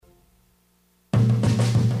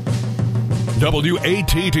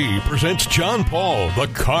WATD presents John Paul, the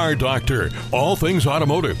Car Doctor. All things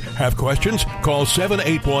automotive. Have questions? Call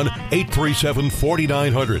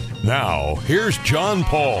 781-837-4900. Now, here's John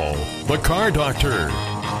Paul, the Car Doctor.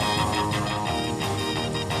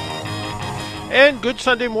 And good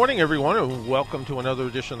Sunday morning, everyone, and welcome to another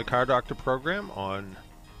edition of the Car Doctor program on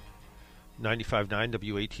 95.9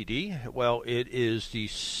 WATD. Well, it is the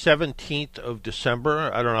 17th of December.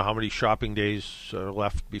 I don't know how many shopping days are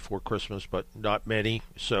left before Christmas, but not many.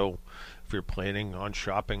 So if you're planning on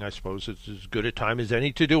shopping, I suppose it's as good a time as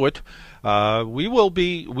any to do it. We will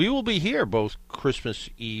be here both Christmas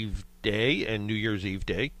Eve Day and New Year's Eve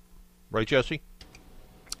Day. Right, Jesse?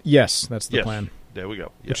 Yes, that's the plan. There we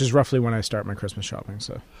go. Yes. Which is roughly when I start my Christmas shopping.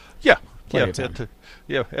 So at the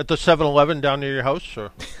 7-Eleven down near your house,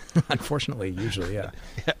 or unfortunately, usually, yeah.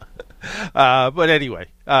 But anyway,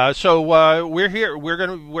 so we're here.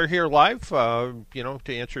 We're here live, to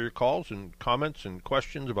answer your calls and comments and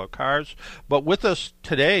questions about cars. But with us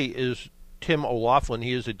today is Tim O'Laughlin.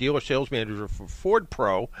 He is a dealer sales manager for Ford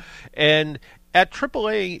Pro, and at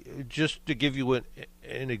AAA, just to give you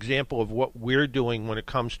an example of what we're doing when it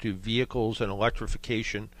comes to vehicles and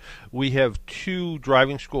electrification, we have 2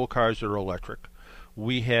 driving school cars that are electric.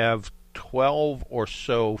 We have 12 or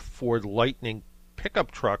so Ford Lightning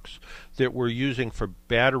pickup trucks that we're using for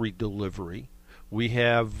battery delivery. We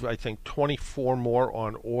have, I think, 24 more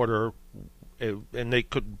on order, and they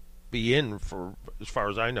could be in for as far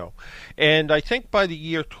as I know. And I think by the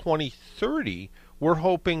year 2030, we're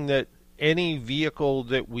hoping that any vehicle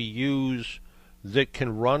that we use that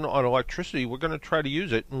can run on electricity, we're going to try to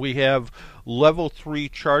use it. And we have level 3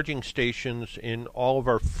 charging stations in all of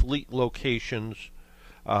our fleet locations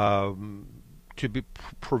to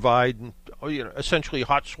provide essentially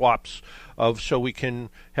hot swaps so we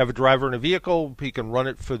can have a driver in a vehicle, he can run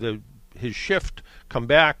it for his shift, come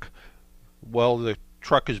back while the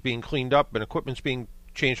truck is being cleaned up and equipment's being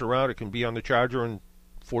changed around. It can be on the charger, and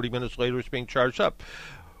 40 minutes later it's being charged up.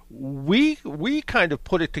 We kind of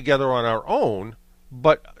put it together on our own,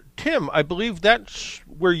 but Tim, I believe that's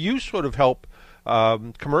where you sort of help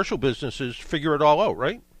commercial businesses figure it all out,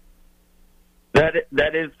 right? That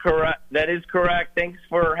is correct. That is correct. Thanks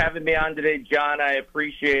for having me on today, John. I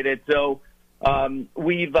appreciate it. So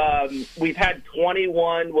we've had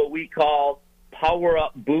 21 what we call power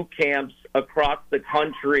up boot camps across the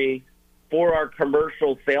country for our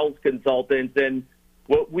commercial sales consultants, and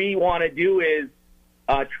what we want to do is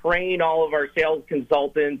train all of our sales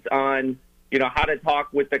consultants on, how to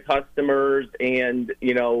talk with the customers and,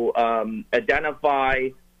 identify,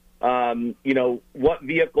 what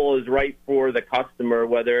vehicle is right for the customer,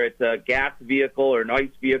 whether it's a gas vehicle or an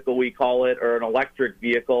ICE vehicle, we call it, or an electric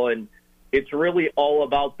vehicle. And it's really all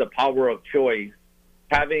about the power of choice,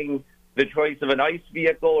 having the choice of an ICE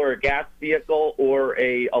vehicle or a gas vehicle or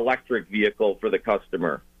a electric vehicle for the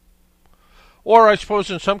customer. Or I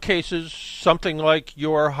suppose in some cases, something like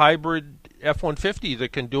your hybrid F-150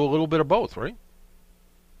 that can do a little bit of both, right?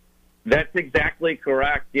 That's exactly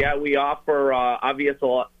correct. Yeah, we offer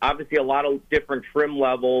obviously a lot of different trim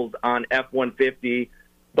levels on F-150,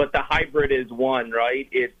 but the hybrid is one, right?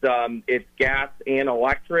 It's gas and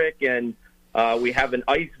electric, and we have an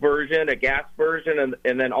ICE version, a gas version,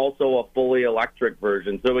 and then also a fully electric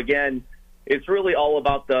version. So again, it's really all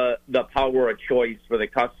about the power of choice for the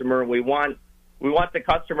customer. We want the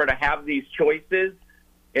customer to have these choices,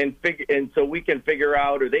 and so we can figure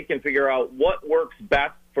out, or they can figure out what works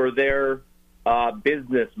best for their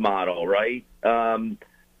business model, right? A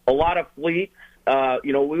lot of fleets,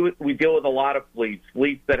 we deal with a lot of fleets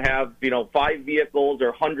that have 5 vehicles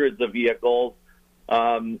or hundreds of vehicles,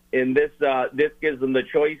 and this gives them the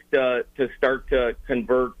choice to start to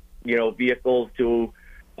convert vehicles to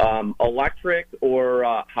electric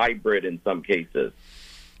or hybrid in some cases.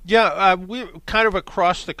 Yeah, we're kind of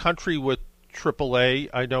across the country with AAA.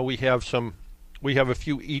 I know we have a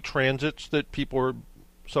few e-transits that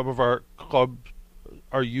some of our clubs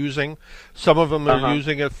are using. Some of them are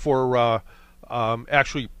using it for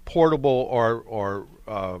actually portable or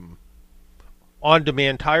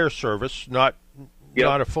on-demand tire service, not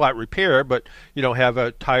a flat repair, but have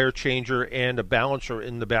a tire changer and a balancer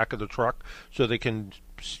in the back of the truck so they can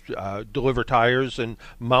deliver tires and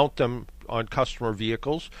mount them on customer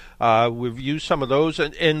vehicles. We've used some of those,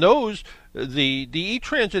 and those, the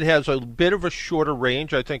E-Transit has a bit of a shorter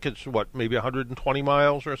range. I think it's maybe 120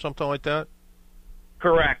 miles or something like that.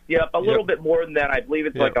 Correct. Yep, a little bit more than that. I believe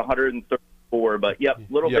it's like 134, but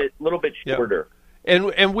little bit shorter.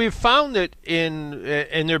 And we've found that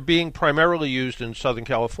and they're being primarily used in Southern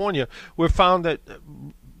California. We've found that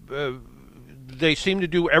they seem to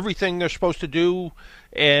do everything they're supposed to do,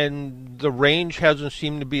 and the range hasn't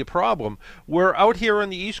seemed to be a problem. We're out here on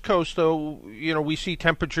the East Coast, though, we see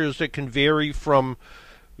temperatures that can vary from,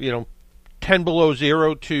 10 below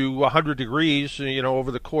zero to 100 degrees,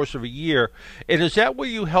 over the course of a year. And is that where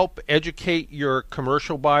you help educate your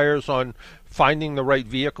commercial buyers on finding the right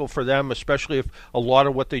vehicle for them, especially if a lot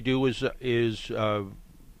of what they do is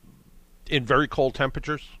in very cold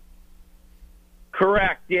temperatures?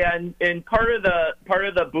 Correct. Yeah, and part of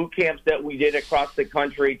the boot camps that we did across the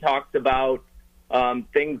country talks about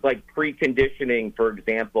things like preconditioning, for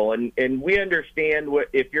example. And we understand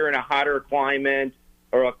if you're in a hotter climate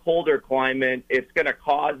or a colder climate, it's going to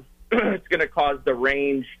cause the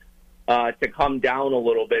range to come down a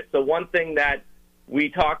little bit. So one thing that we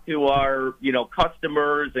talk to our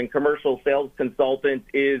customers and commercial sales consultants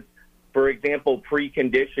is, for example,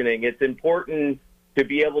 preconditioning. It's important to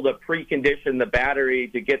be able to precondition the battery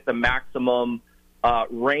to get the maximum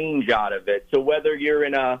range out of it. So whether you're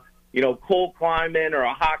in a cold climate or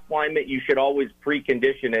a hot climate, you should always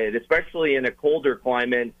precondition it, especially in a colder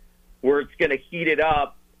climate where it's going to heat it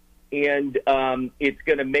up and it's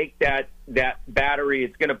going to make that battery,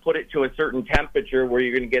 it's going to put it to a certain temperature where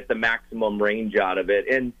you're going to get the maximum range out of it.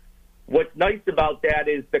 And what's nice about that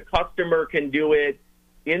is the customer can do it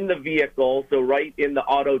in the vehicle, so right in the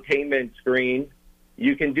autotainment screen.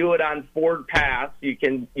 You can do it on Ford Pass. You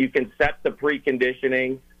can set the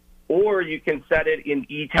preconditioning, or you can set it in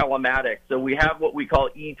e-telematics. So we have what we call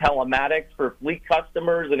e-telematics for fleet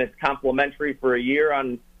customers, and it's complimentary for a year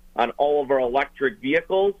on all of our electric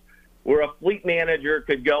vehicles, where a fleet manager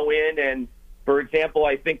could go in and, for example,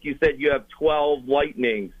 I think you said you have 12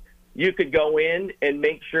 Lightnings. You could go in and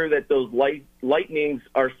make sure that those Lightnings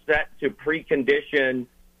are set to precondition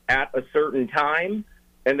at a certain time,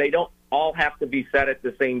 and they don't all have to be set at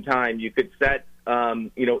the same time. You could set,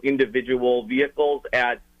 individual vehicles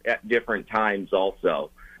at different times also.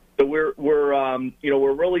 So we're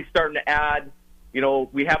really starting to add,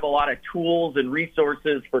 we have a lot of tools and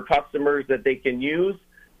resources for customers that they can use.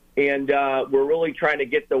 And we're really trying to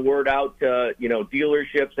get the word out to,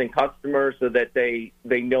 dealerships and customers so that they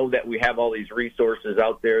know that we have all these resources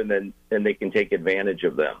out there, and then they can take advantage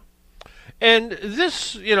of them. And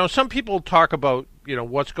this, some people talk about,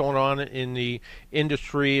 what's going on in the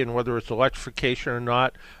industry and whether it's electrification or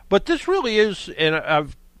not. But this really is, and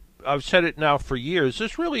I've said it now for years,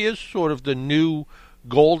 this really is sort of the new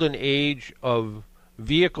golden age of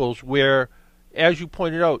vehicles where, as you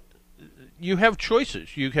pointed out, you have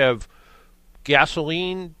choices. You have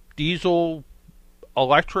gasoline, diesel,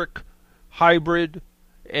 electric, hybrid,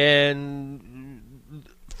 and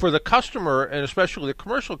for the customer, and especially the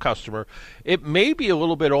commercial customer, it may be a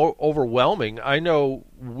little bit overwhelming. I know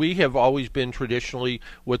we have always been traditionally,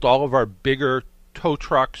 with all of our bigger tow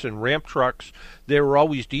trucks and ramp trucks, they were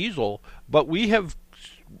always diesel, but we have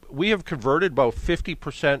converted about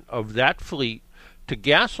 50% of that fleet to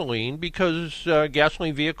gasoline because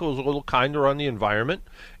gasoline vehicle is a little kinder on the environment,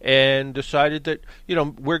 and decided that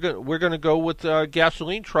we're going to go with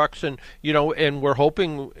gasoline trucks, and and we're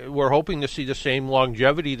hoping to see the same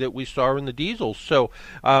longevity that we saw in the diesels. So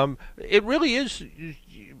it really is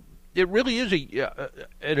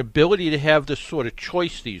an ability to have this sort of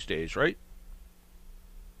choice these days, right?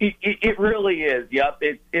 It really is. Yep.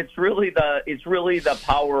 It's really the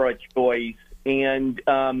power of choice. And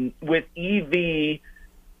with EV,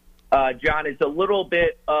 John, it's a little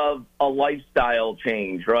bit of a lifestyle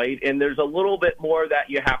change, right? And there's a little bit more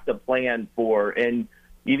that you have to plan for. And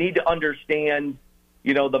you need to understand,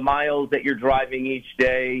 the miles that you're driving each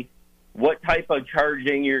day, what type of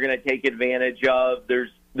charging you're going to take advantage of.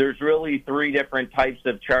 There's really three different types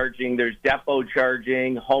of charging. There's depot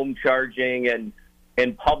charging, home charging, and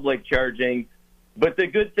public charging. But the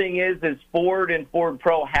good thing is Ford and Ford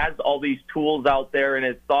Pro has all these tools out there and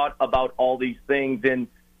has thought about all these things. And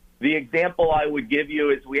the example I would give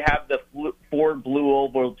you is we have the Ford Blue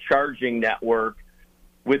Oval charging network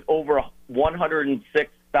with over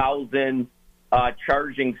 106,000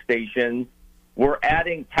 charging stations. We're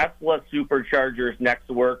adding Tesla superchargers next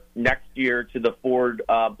year to the Ford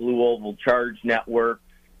Blue Oval charge network.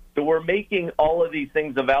 So we're making all of these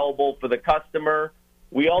things available for the customer.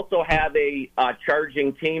 We also have a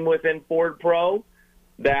charging team within Ford Pro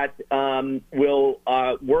that will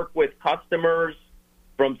work with customers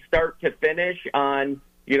from start to finish on,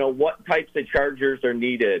 what types of chargers are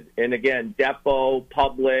needed. And again, depot,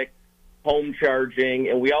 public, home charging,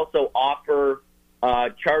 and we also offer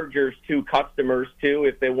chargers to customers too.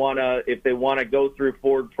 If they want to go through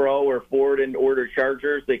Ford Pro or Ford and order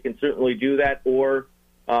chargers, they can certainly do that. Or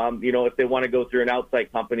if they want to go through an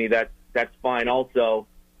outside company, that's fine also.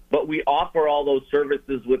 but we offer all those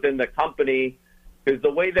services within the company, because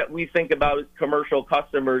the way that we think about commercial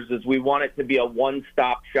customers is we want it to be a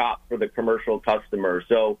one-stop shop for the commercial customer.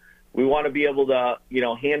 So we want to be able to,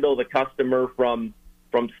 handle the customer from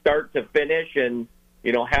start to finish, and,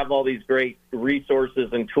 have all these great resources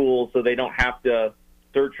and tools so they don't have to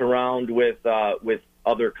search around with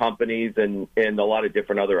other companies and a lot of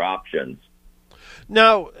different other options.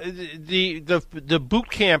 Now, the boot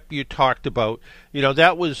camp you talked about,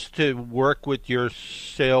 that was to work with your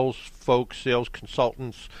sales folks, sales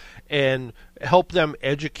consultants, and help them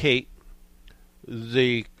educate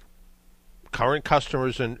the current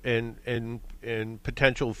customers and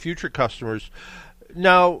potential future customers.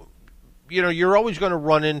 Now, you're always going to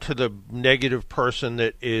run into the negative person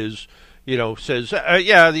that is, says,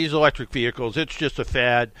 yeah, these electric vehicles, it's just a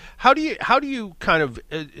fad. How do you kind of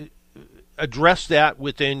address that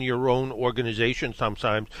within your own organization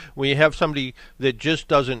sometimes when you have somebody that just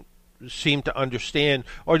doesn't seem to understand,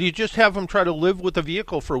 or do you just have them try to live with the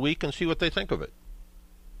vehicle for a week and see what they think of it?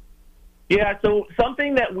 Yeah, so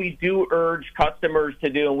something that we do urge customers to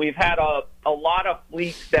do, and we've had a lot of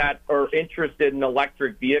fleets that are interested in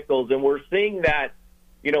electric vehicles, and we're seeing that,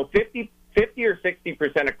 50 or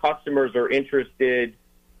 60% of customers are interested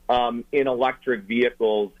in electric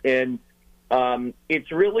vehicles. And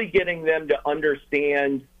it's really getting them to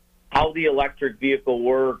understand how the electric vehicle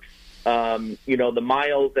works, the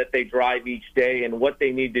miles that they drive each day and what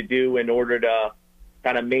they need to do in order to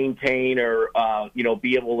kind of maintain or,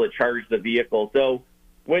 be able to charge the vehicle. So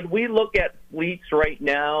when we look at fleets right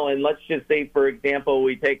now, and let's just say, for example,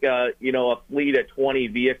 we take a fleet of 20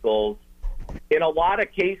 vehicles, in a lot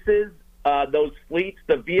of cases, those fleets,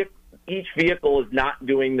 each vehicle is not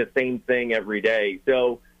doing the same thing every day.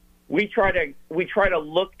 So we try to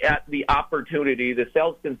look at the opportunity. The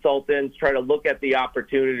sales consultants try to look at the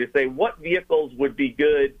opportunity to say what vehicles would be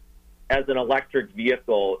good as an electric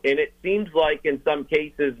vehicle. And it seems like in some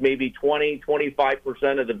cases, maybe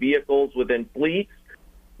 20-25% of the vehicles within fleets,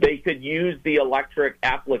 they could use the electric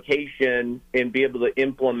application and be able to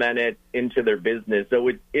implement it into their business. So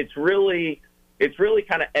it's really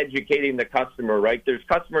kind of educating the customer, right? There's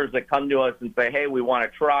customers that come to us and say, hey, we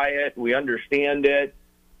want to try it. We understand it.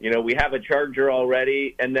 We have a charger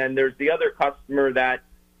already. And then there's the other customer that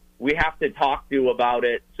we have to talk to about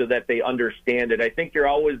it so that they understand it. I think you're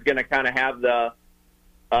always going to kind of have the,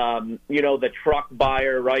 the truck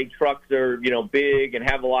buyer, right? Trucks are, big and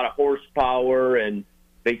have a lot of horsepower and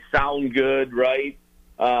they sound good, right?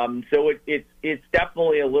 So it's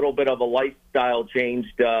definitely a little bit of a lifestyle change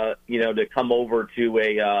to come over to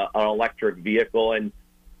an electric vehicle. And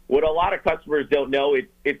what a lot of customers don't know,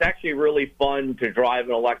 it's actually really fun to drive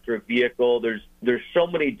an electric vehicle. There's so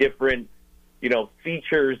many different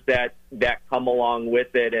features that come along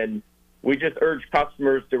with it, and we just urge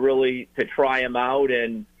customers to try them out.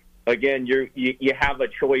 And again, you have a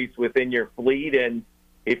choice within your fleet, and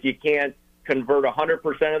if you can't convert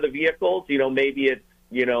 100% of the vehicles, maybe it's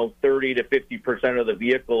 30 to 50% of the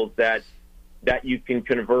vehicles that you can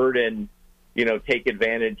convert and take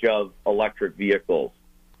advantage of electric vehicles.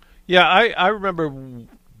 Yeah, I remember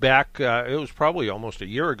back, it was probably almost a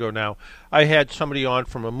year ago now, I had somebody on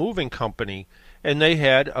from a moving company, and they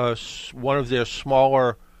had one of their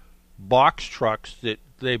smaller box trucks that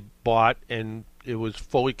they bought, and it was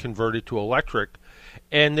fully converted to electric,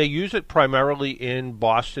 and they use it primarily in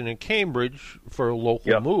Boston and Cambridge for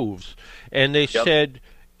local moves. And they said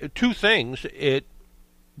two things. It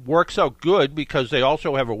works out good because they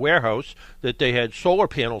also have a warehouse that they had solar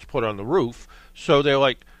panels put on the roof, so they're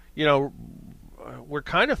like, we're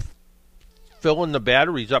kind of filling the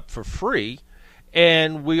batteries up for free.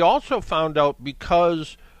 And we also found out,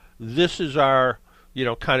 because this is our,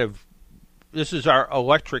 this is our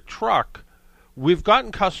electric truck, we've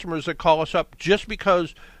gotten customers that call us up just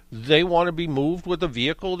because they want to be moved with a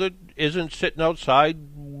vehicle that isn't sitting outside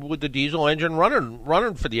with the diesel engine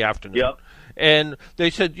running for the afternoon. Yep. And they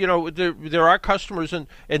said, there are customers, and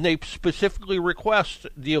they specifically request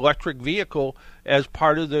the electric vehicle as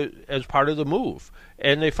part of the move.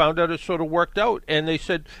 And they found out it sort of worked out. And they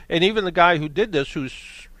said, and even the guy who did this, who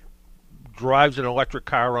drives an electric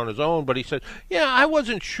car on his own, but he said, yeah, I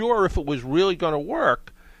wasn't sure if it was really going to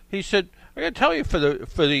work. He said, I got to tell you, for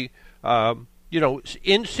the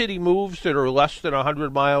in-city moves that are less than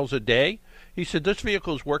 100 miles a day, he said, this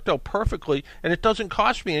vehicle has worked out perfectly, and it doesn't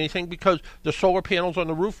cost me anything because the solar panels on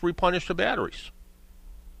the roof replenish the batteries.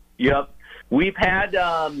 Yep. We've had,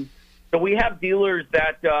 so we have dealers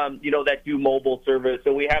that, that do mobile service.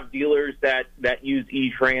 So we have dealers that use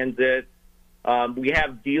e-transit. We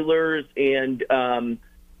have dealers and,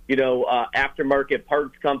 aftermarket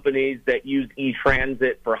parts companies that use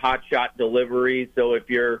e-transit for hotshot delivery. So if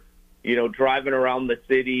you're, driving around the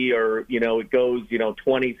city or, it goes,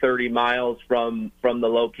 20, 30 miles from the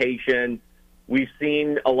location, we've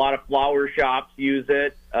seen a lot of flower shops use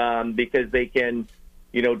it because they can,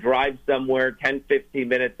 drive somewhere 10, 15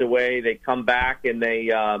 minutes away. They come back and they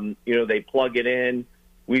plug it in.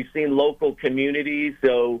 We've seen local communities.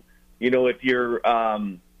 So, if you're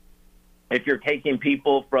taking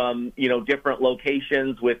people from, different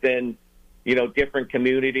locations within, different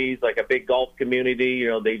communities, like a big golf community,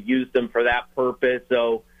 they've used them for that purpose.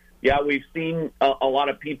 So, yeah, we've seen a lot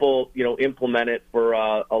of people, implement it for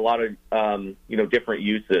a lot of, different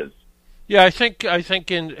uses. Yeah, I think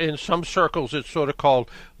in some circles it's sort of called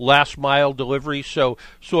last mile delivery. So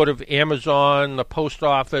sort of Amazon, the post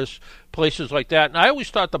office, places like that. And I always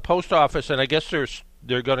thought the post office, and I guess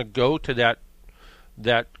they're going to go to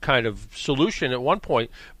that kind of solution at one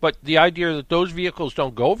point. But the idea that those vehicles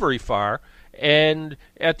don't go very far, and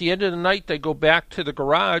at the end of the night they go back to the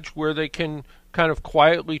garage where they can kind of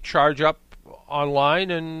quietly charge up online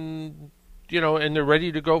and and they're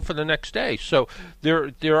ready to go for the next day. So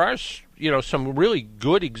there are some really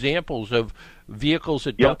good examples of vehicles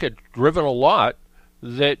that don't get driven a lot,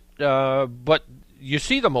 that but you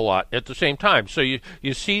see them a lot at the same time. So you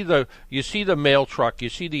see the mail truck, you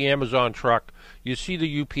see the Amazon truck, you see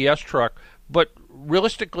the UPS truck, but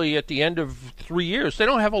realistically at the end of 3 years they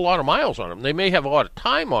don't have a lot of miles on them. They may have a lot of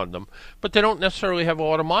time on them, but they don't necessarily have a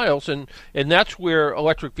lot of miles, and that's where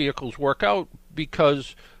electric vehicles work out,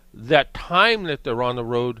 because that time that they're on the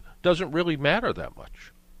road doesn't really matter that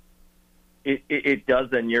much. It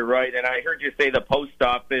doesn't. You're right. And I heard you say the post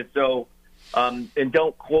office. So, and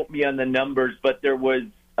don't quote me on the numbers, but there was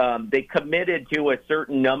they committed to a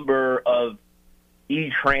certain number of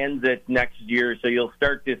e-transits next year. So you'll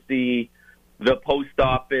start to see the post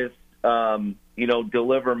office,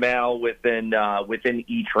 deliver mail within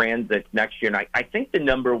e-transits next year. And I think the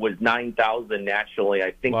number was 9,000 nationally.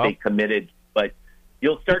 I think they committed, but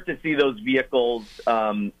you'll start to see those vehicles,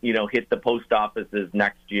 hit the post offices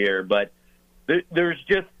next year. But there's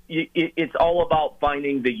just, it's all about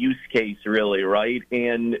finding the use case, really, right?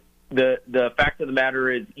 And the fact of the matter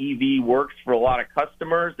is EV works for a lot of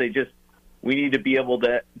customers. We need to be able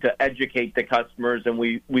to educate the customers, and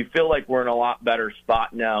we feel like we're in a lot better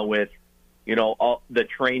spot now with, all the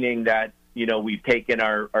training that, we've taken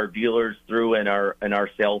our dealers through and our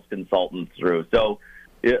sales consultants through. So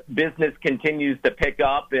business continues to pick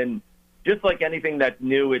up, and just like anything that's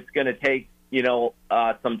new, it's going to take,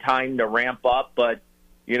 some time to ramp up, but,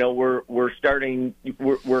 we're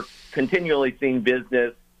continually seeing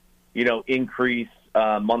business, increase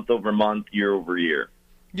month over month, year over year.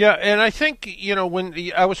 Yeah, and I think,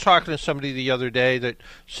 when I was talking to somebody the other day that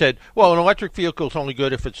said, well, an electric vehicle is only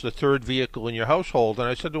good if it's the third vehicle in your household. And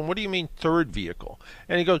I said, well, what do you mean third vehicle?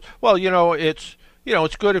 And he goes, well, it's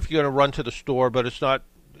good if you're going to run to the store, but it's not.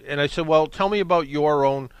 And I said, well, tell me about your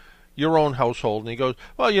own household. And he goes,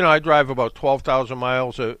 well, I drive about 12,000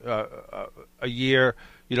 miles a year.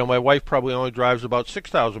 My wife probably only drives about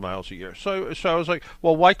 6,000 miles a year. So I was like,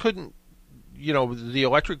 well, why couldn't, the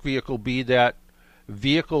electric vehicle be that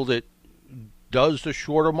vehicle that does the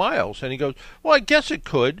shorter miles? And he goes, well, I guess it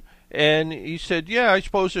could. And he said, yeah, I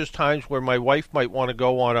suppose there's times where my wife might want to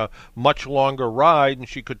go on a much longer ride and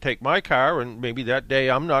she could take my car, and maybe that day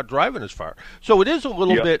I'm not driving as far. So it is a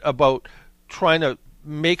little bit about trying to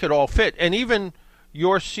make it all fit. And even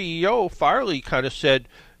your CEO, Farley, kind of said,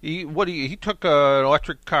 he took an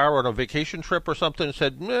electric car on a vacation trip or something and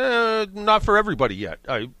said, not for everybody yet,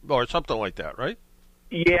 or something like that, right?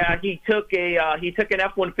 Yeah, he took an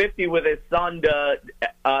F-150 with his son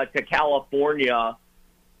to California,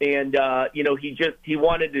 and he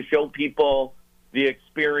wanted to show people the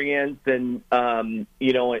experience and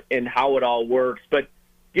and how it all works. But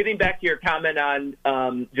getting back to your comment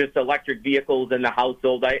on just electric vehicles in the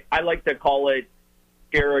household, I like to call it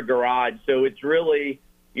share a garage. So it's really,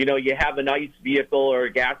 you have an ICE vehicle or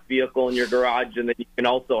a gas vehicle in your garage, and then you can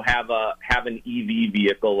also have an EV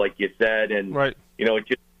vehicle, like you said, and right.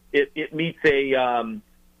 It meets a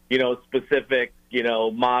specific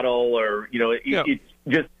model, or it's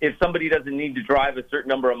just, if somebody doesn't need to drive a certain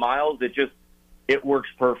number of miles, it works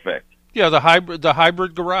perfect. Yeah, the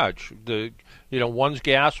hybrid garage. One's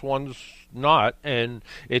gas, one's not, and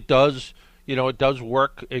it does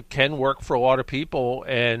work. It can work for a lot of people,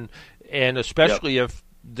 and especially if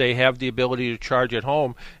they have the ability to charge at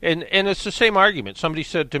home. And it's the same argument. Somebody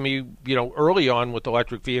said to me, early on with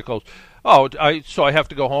electric vehicles, so I have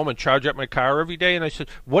to go home and charge up my car every day. And I said,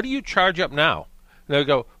 what do you charge up now? And they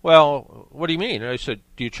go, well, what do you mean? And I said,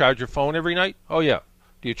 do you charge your phone every night? Oh, yeah.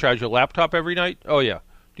 Do you charge your laptop every night? Oh, yeah.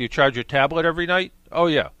 Do you charge your tablet every night? Oh,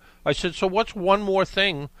 yeah. I said, so what's one more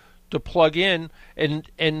thing to plug in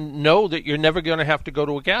and know that you're never going to have to go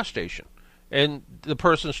to a gas station? And the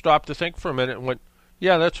person stopped to think for a minute and went,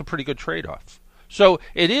 yeah, that's a pretty good trade-off. So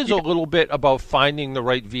it is a little bit about finding the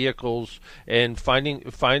right vehicles and finding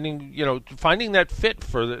that fit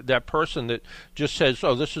for that person that just says,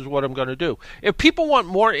 oh, this is what I'm going to do. If people want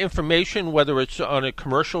more information, whether it's on a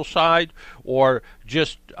commercial side or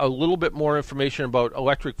just a little bit more information about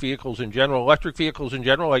electric vehicles in general, I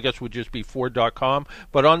guess, would just be Ford.com.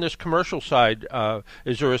 But on this commercial side,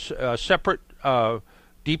 is there a separate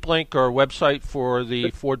deep link or website for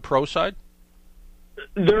the Ford Pro side?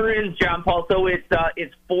 There is, John Paul. So it's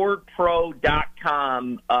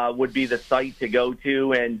FordPro.com would be the site to go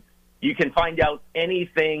to, and you can find out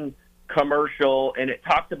anything commercial. And it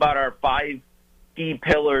talks about our 5 key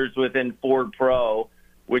pillars within Ford Pro,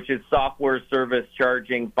 which is software, service,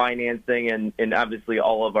 charging, financing, and obviously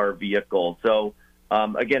all of our vehicles. So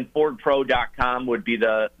again, FordPro.com would be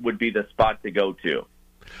the spot to go to.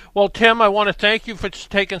 Well, Tim, I want to thank you for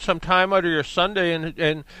taking some time out of your Sunday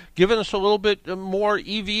and giving us a little bit more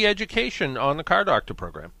EV education on the Car Doctor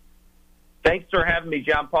program. Thanks for having me,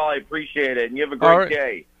 John Paul. I appreciate it. And you have a great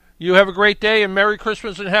day. You have a great day, and Merry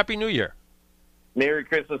Christmas and Happy New Year. Merry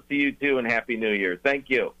Christmas to you, too, and Happy New Year. Thank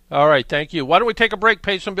you. All right, thank you. Why don't we take a break,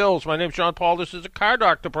 pay some bills? My name's John Paul. This is the Car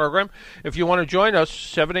Doctor program. If you want to join us,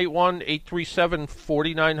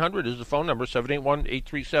 781-837-4900 is the phone number,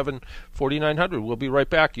 781-837-4900. We'll be right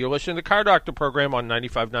back. You're listening to the Car Doctor program on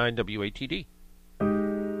 95.9 WATD.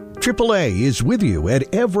 AAA is with you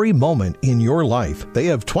at every moment in your life. They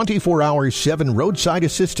have 24-hour-7 roadside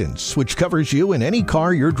assistance, which covers you in any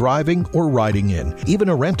car you're driving or riding in, even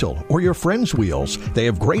a rental or your friend's wheels. They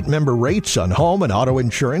have great member rates on home and auto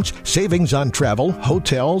insurance, savings on travel,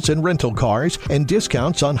 hotels, and rental cars, and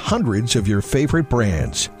discounts on hundreds of your favorite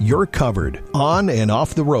brands. You're covered on and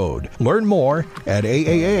off the road. Learn more at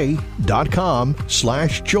aaa.com/join.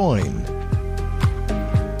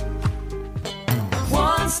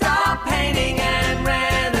 One-Stop Painting and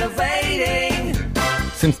Renovating.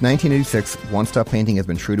 Since 1986, One Stop Painting has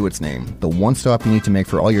been true to its name. The one stop you need to make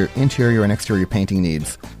for all your interior and exterior painting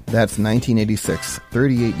needs. That's 1986,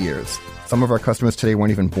 38 years. Some of our customers today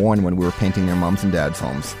weren't even born when we were painting their moms and dads'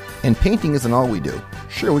 homes. And painting isn't all we do.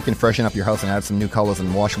 Sure, we can freshen up your house and add some new colors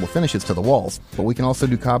and washable finishes to the walls, but we can also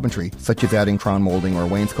do carpentry, such as adding crown molding or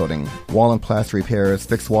wainscoting, wall and plaster repairs,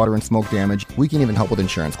 fix water and smoke damage. We can even help with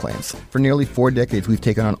insurance claims. For nearly 4 decades, we've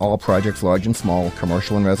taken on all projects, large and small,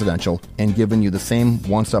 commercial and residential, and given you the same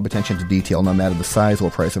one-stop attention to detail no matter the size or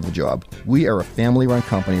price of the job. We are a family-run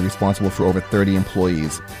company responsible for over 30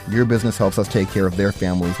 employees. Your business helps us take care of their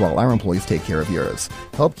families while our employees take care of yours.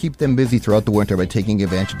 Help keep them busy throughout the winter by taking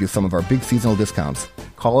advantage of some of our big seasonal discounts.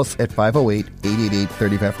 Call us at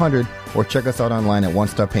 508-888-3500 or check us out online at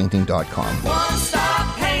onestoppainting.com. One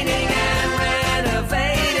Stop Painting and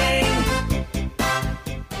Renovating.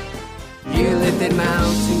 You let that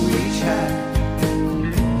mountain reach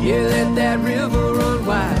high. You let that river run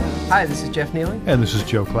wide. Hi, this is Jeff Neely. And this is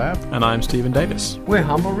Joe Clapp. And I'm Stephen Davis. We're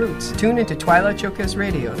Humble Roots. Tune into Twilight Showcase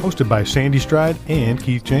Radio. Hosted by Sandy Stride and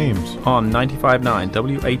Keith James. On 95.9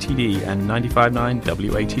 WATD and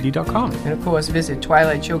 95.9WATD.com. And of course, visit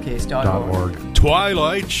twilightshowcase.org.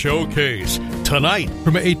 Twilight Showcase, tonight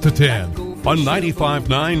from 8 to 10 on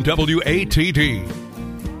 95.9 WATD.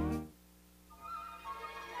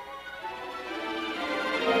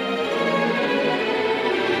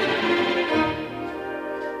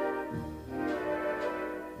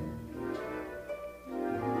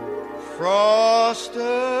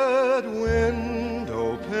 Frosted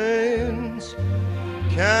window panes,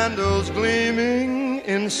 candles gleaming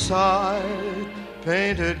inside,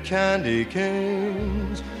 painted candy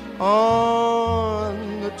canes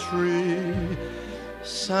on the tree.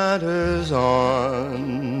 Santa's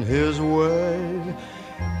on his way,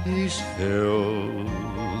 he's filled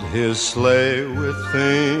his sleigh with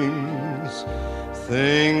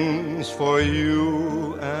things for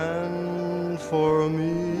you and for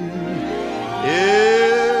me.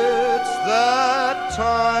 It's that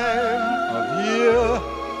time of year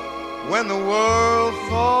when the world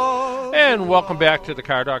falls. And welcome back to the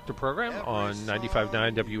Car Doctor program on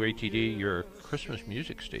 95.9 WATD, your Christmas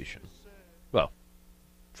music station. Well,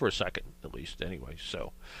 for a second, at least, anyway.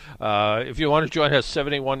 So, if you want to join us,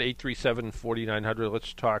 781-837-4900.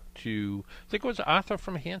 Let's talk to, I think it was Arthur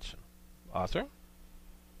from Hanson. Arthur?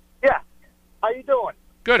 Yeah. How you doing?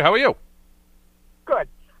 Good. How are you? Good.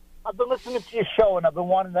 I've been listening to your show, and I've been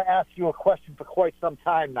wanting to ask you a question for quite some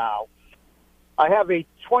time now. I have a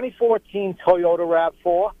 2014 Toyota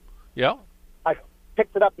RAV4. Yeah.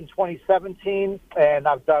 picked it up in 2017, and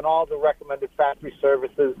I've done all the recommended factory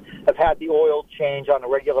services. I've had the oil change on a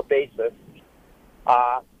regular basis,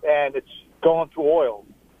 and it's going through oil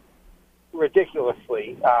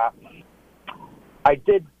ridiculously. I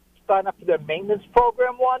did sign up for their maintenance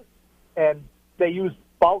program once, and they used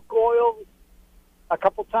bulk oil a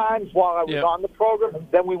couple times while I was on the program. And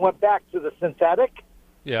then we went back to the synthetic.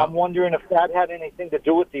 Yeah. I'm wondering if that had anything to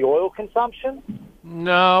do with the oil consumption.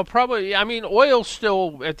 No, probably. I mean, oil's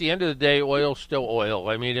still, at the end of the day, oil's still oil.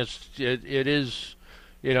 I mean, it is,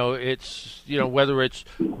 it's, whether it's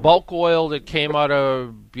bulk oil that came out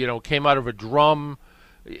of a drum,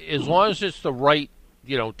 as long as it's the right,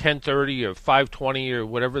 1030 or 520 or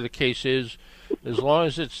whatever the case is, as long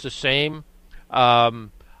as it's the same. I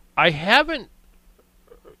haven't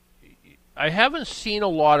seen a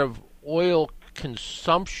lot of oil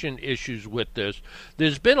consumption issues with this.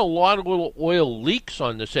 There's been a lot of little oil leaks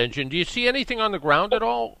on this engine. Do you see anything on the ground at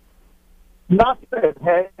all? Nothing.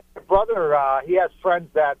 Hey, my brother, he has friends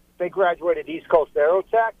that they graduated East Coast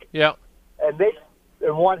Aerotech. Yeah. And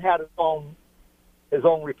one had his own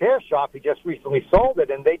repair shop. He just recently sold it,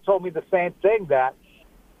 and they told me the same thing, that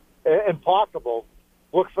impossible.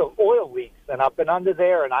 Look for oil leaks, and I've been under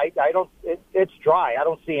there, and I don't. It's dry. I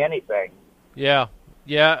don't see anything. Yeah.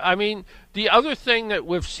 Yeah, I mean, the other thing that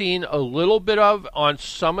we've seen a little bit of on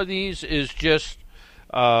some of these is just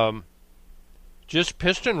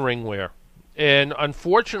piston ring wear, and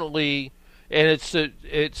unfortunately, and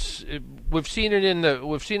we've seen it in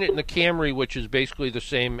the Camry, which is basically the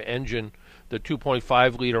same engine, the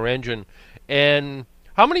 2.5 liter engine. And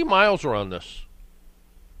how many miles are on this,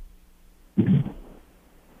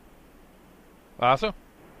 Arthur?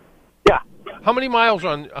 Yeah. How many miles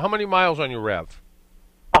on your Rev?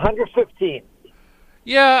 115.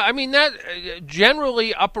 Yeah, I mean, that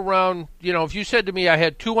generally up around, if you said to me I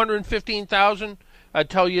had 215,000, I'd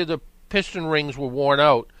tell you the piston rings were worn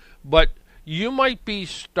out. But you might be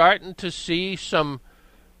starting to see some,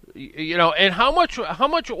 and how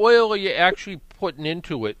much oil are you actually putting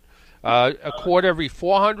into it? A quart every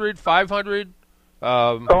 400, 500?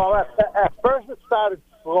 Well, at first it started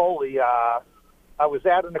slowly. I was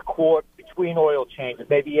adding a quart between oil changes,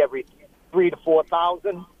 maybe every 3,000 to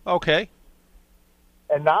 4,000. Okay.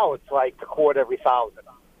 And now it's like a quart every 1,000.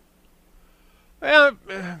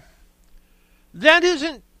 That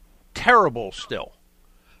isn't terrible still.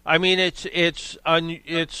 I mean, that's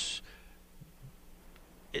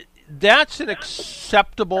an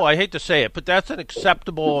acceptable, I hate to say it, but that's an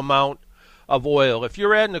acceptable amount of oil. If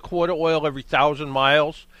you're adding a quart of oil every 1,000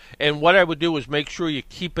 miles, and what I would do is make sure you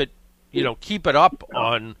keep it up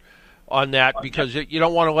on that, because you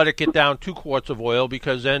don't want to let it get down 2 quarts of oil,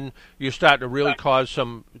 because then you're starting to really cause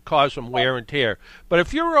some wear and tear. But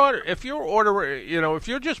if you're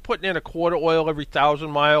just putting in a quart of oil every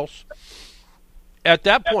 1,000 miles, at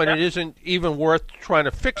that point it isn't even worth trying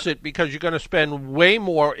to fix it, because you're going to spend way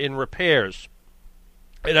more in repairs.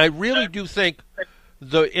 And I really do think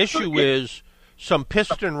the issue is some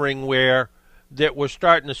piston ring wear that we're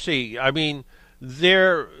starting to see. I mean,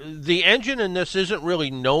 the engine in this isn't really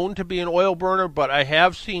known to be an oil burner, but I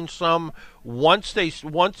have seen some once they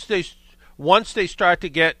start to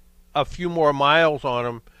get a few more miles on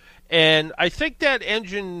them. And I think that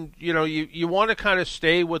engine, you want to kind of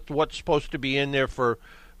stay with what's supposed to be in there for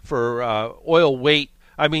oil weight.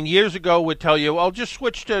 I mean, years ago would tell you, well, just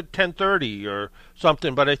switch to 1030 or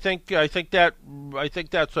something. But I think that's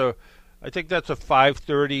a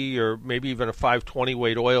 530 or maybe even a 520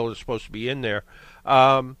 weight oil is supposed to be in there.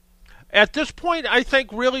 At this point, I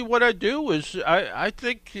think really what I do is I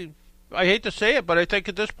think, I hate to say it, but I think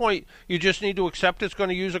at this point you just need to accept it's going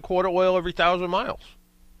to use a quart of oil every 1,000 miles.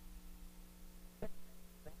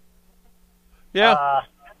 Yeah.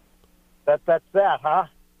 That's that, huh?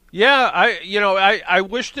 Yeah, I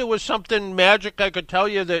wish there was something magic I could tell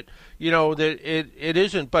you that it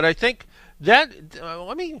isn't, but I think that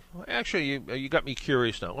you got me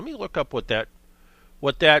curious now. Let me look up what that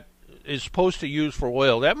is supposed to use for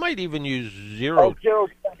oil. That might even use 020.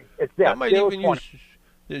 That might even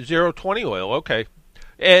use 020 oil. Okay.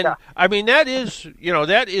 And yeah. I mean, that is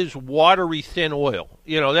watery thin oil.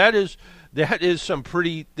 That is some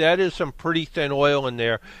pretty thin oil in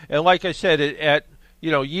there. And like I said,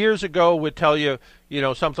 years ago would tell you,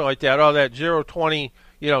 something like that. Oh, that 020,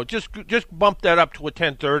 just bump that up to a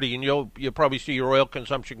 1030 and you'll probably see your oil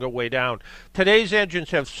consumption go way down. Today's engines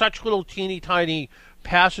have such little teeny tiny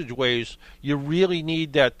passageways, you really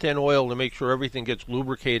need that thin oil to make sure everything gets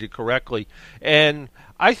lubricated correctly. And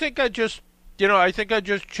I think I just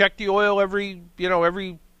check the oil every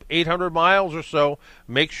 800 miles or so,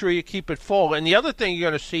 make sure you keep it full. And the other thing you're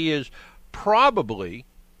going to see is probably,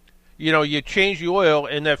 you change the oil,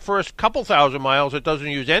 and that first couple thousand miles it doesn't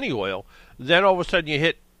use any oil. Then all of a sudden you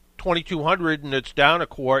hit 2,200 and it's down a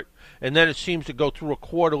quart, and then it seems to go through a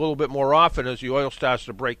quart a little bit more often as the oil starts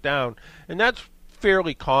to break down, and that's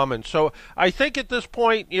fairly common. So I think at this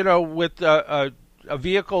point, with a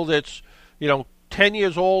vehicle that's 10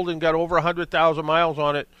 years old and got over 100,000 miles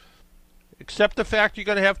on it, accept the fact you're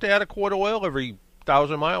going to have to add a quart of oil every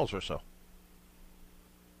 1,000 miles or so.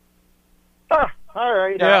 All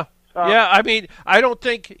right. Yeah. I mean, I don't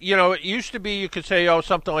think, it used to be you could say,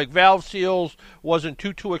 something like valve seals wasn't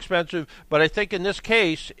too expensive, but I think in this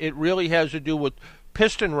case, it really has to do with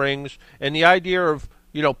piston rings and the idea of,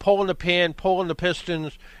 pulling the pan, pulling the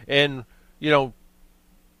pistons, and,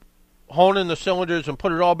 honing the cylinders and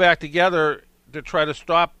put it all back together to try to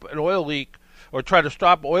stop an oil leak or try to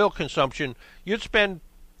stop oil consumption. You'd spend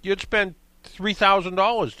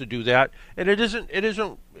 $3,000 to do that, and it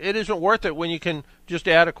isn't worth it when you can just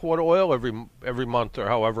add a quart of oil every month or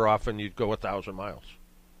however often you'd go 1,000 miles.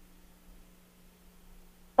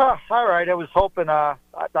 All right. I was hoping.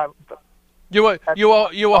 You were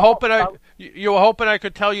hoping I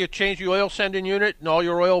could tell you change the oil sending unit and all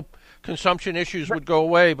your oil consumption issues would go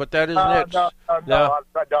away, but that isn't it. No.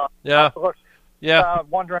 Yeah.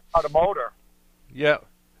 Wondering about a motor. Yeah.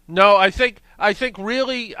 No, I think you're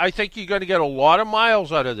going to get a lot of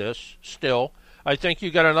miles out of this still. I think you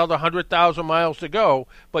got another 100,000 miles to go,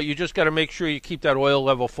 but you just got to make sure you keep that oil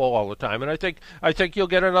level full all the time. And I think you'll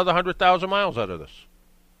get another 100,000 miles out of this.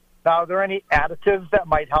 Now, are there any additives that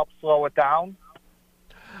might help slow it down?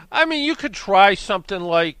 I mean, you could try something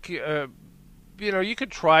like, you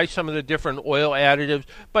could try some of the different oil additives,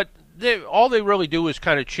 but all they really do is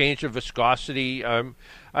kind of change the viscosity.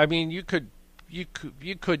 I mean, you could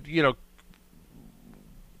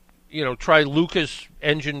try Lucas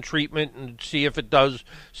engine treatment and see if it does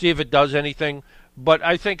anything. But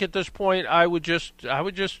I think at this point, I would just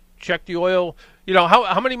check the oil.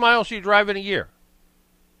 How many miles do you drive in a year?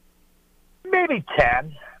 Maybe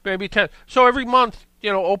 10. Maybe 10. So every month,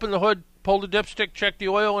 open the hood, pull the dipstick, check the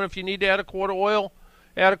oil, and if you need to add a quart of oil,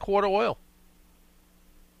 add a quart of oil.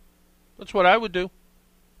 That's what I would do.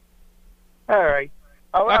 All right.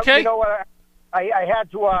 Okay. You know what? I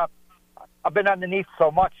had to. I've been underneath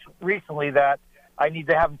so much recently that I need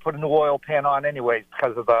to have them put a new oil pan on anyways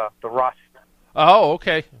because of the rust. Oh,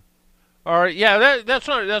 okay. All right. Yeah, that's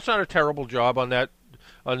not a terrible job on that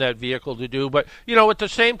vehicle to do. But at the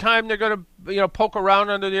same time, they're going to poke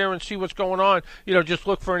around under there and see what's going on. Just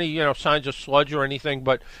look for any signs of sludge or anything.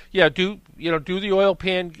 But yeah, do the oil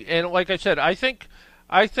pan. And like I said, I think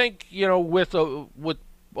with a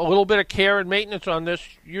little bit of care and maintenance on this,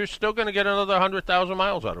 you're still going to get another 100,000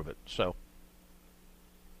 miles out of it. So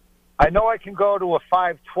I know I can go to a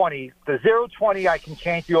 520. The 020, I can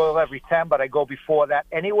change the oil every 10, but I go before that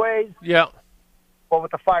anyways. Yeah. But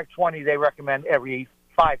with the 520, they recommend every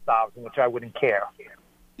 5,000, which I wouldn't care.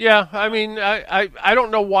 Yeah, I mean, I don't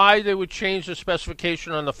know why they would change the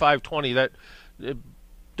specification on the 520. That it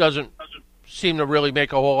doesn't seem to really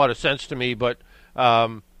make a whole lot of sense to me, but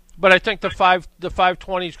I think the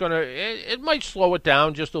 520 is going to it might slow it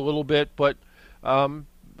down just a little bit, but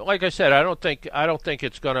like I said, I don't think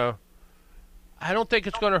it's going to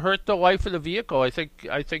hurt the life of the vehicle. I think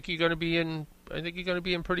you're going to be in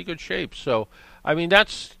pretty good shape. So, I mean,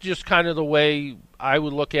 that's just kind of the way I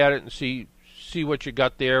would look at it and see what you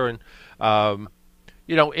got there. And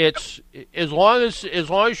it's as long as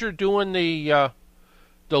you're doing the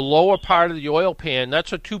lower part of the oil pan.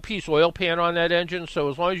 That's a 2-piece oil pan on that engine. So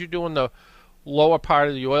as long as you're doing the lower part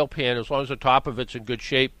of the oil pan, as long as the top of it's in good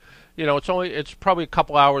shape, it's probably a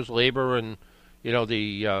couple hours labor, and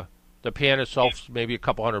the pan itself maybe a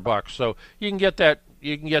couple $100. So you can get that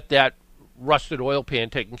rusted oil pan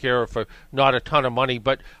taken care of for not a ton of money.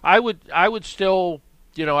 But I would still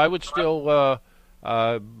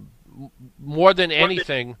more than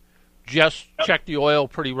anything, just check the oil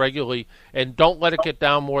pretty regularly and don't let it get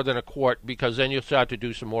down more than a quart, because then you'll start to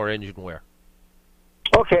do some more engine wear.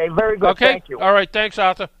 Okay, very good. Okay. Thank you. All right, thanks,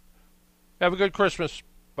 Arthur. Have a good Christmas.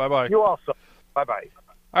 Bye-bye. You also. Bye-bye.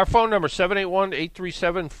 Our phone number,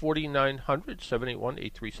 781-837-4900,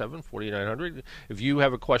 781-837-4900. If you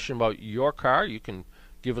have a question about your car, you can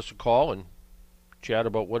give us a call and chat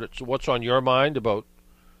about what's on your mind about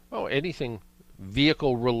anything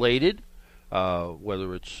vehicle-related,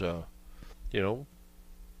 whether it's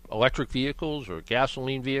electric vehicles or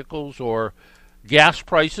gasoline vehicles or gas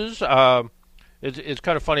prices. It's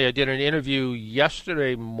kind of funny. I did an interview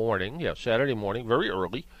Saturday morning, very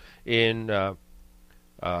early, in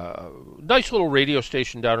nice little radio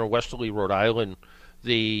station down in Westerly, Rhode Island.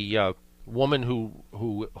 The woman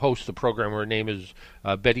who hosts the program. Her name is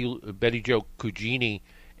Betty Jo Cugini,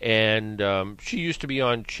 and she used to be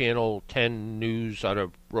on Channel 10 News out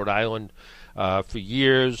of Rhode Island for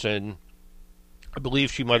years, and I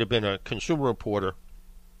believe she might have been a consumer reporter.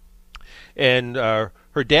 And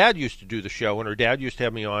her dad used to do the show, and her dad used to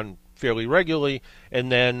have me on fairly regularly,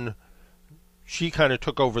 and then she kind of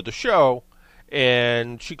took over the show,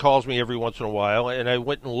 and she calls me every once in a while, and I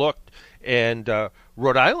went and looked, and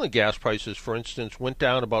Rhode Island gas prices, for instance, went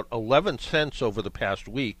down about 11 cents over the past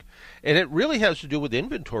week, and it really has to do with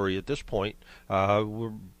inventory at this point.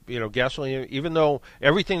 Gasoline, even though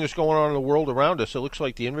everything that's going on in the world around us, it looks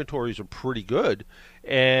like the inventories are pretty good,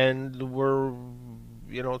 and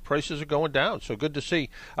prices are going down, so good to see.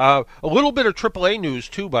 A little bit of AAA news,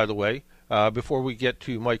 too, by the way, before we get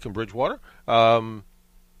to Mike in Bridgewater.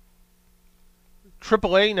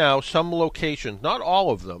 AAA now, some locations, not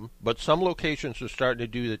all of them, but some locations are starting to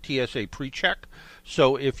do the TSA pre-check.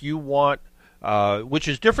 So if you want, which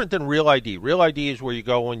is different than Real ID. Real ID is where you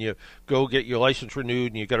go and you go get your license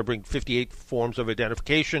renewed, and you got to bring 58 forms of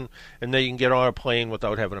identification, and then you can get on a plane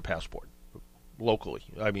without having a passport locally.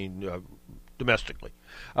 Domestically.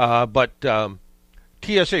 But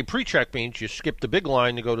TSA pre-check means you skip the big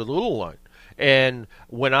line to go to the little line. And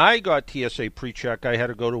when I got TSA pre-check, I had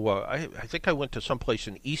to go to I think I went to someplace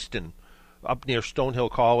in Easton, up near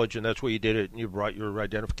Stonehill College, and that's where you did it, and you brought your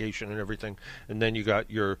identification and everything, and then you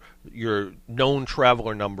got your known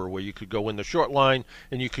traveler number, where you could go in the short line,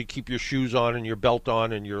 and you could keep your shoes on and your belt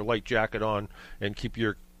on and your light jacket on, and keep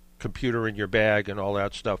your computer in your bag and all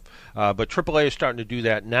that stuff. But AAA is starting to do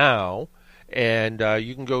that now, and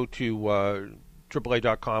you can go to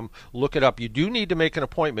AAA.com, look it up. You do need to make an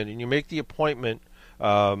appointment, and you make the appointment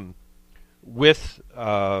with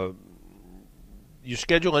you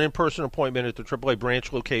schedule an in-person appointment at the AAA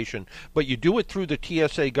branch location, but you do it through the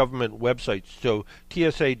TSA government website, so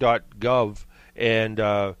tsa.gov,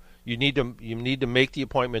 and you need to make the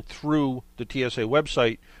appointment through the TSA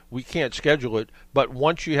website. We can't schedule it, but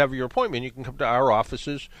once you have your appointment, you can come to our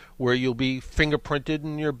offices where you'll be fingerprinted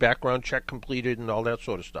and your background check completed and all that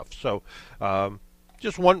sort of stuff. So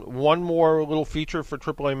just one more little feature for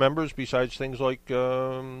AAA members besides things like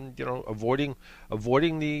avoiding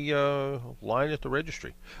the line at the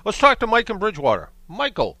registry. Let's talk to Mike in Bridgewater.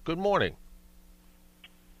 Michael, good morning.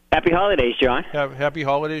 Happy holidays, John. Happy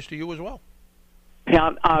holidays to you as well.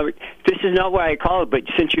 Now, this is not why I called, but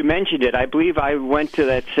since you mentioned it, I believe I went to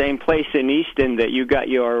that same place in Easton that you got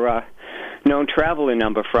your known traveler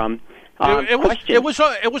number from.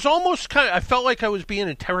 It was almost kind of, I felt like I was being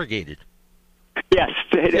interrogated. Yes,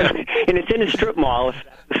 and it's in a strip mall. If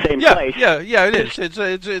that's the same place. Yeah, it is.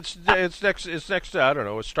 It's next to, I don't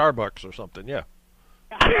know, a Starbucks or something. Yeah.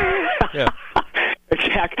 Yeah.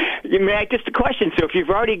 Exactly. Just a question. So if you've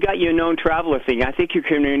already got your known traveler thing, I think you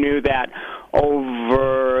can renew that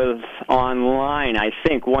over online, I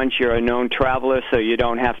think, once you're a known traveler, so you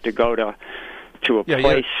don't have to go to a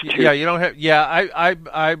place. Yeah, you don't have. Yeah,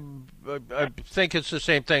 I think it's the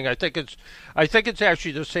same thing. I think it's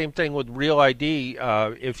actually the same thing with Real ID.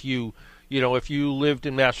 If you lived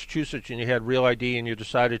in Massachusetts and you had Real ID and you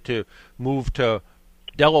decided to move to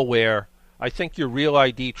Delaware, I think your Real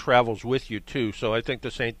ID travels with you too. So I think the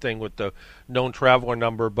same thing with the known traveler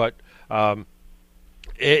number. But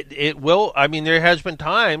it will. I mean, there has been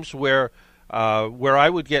times where I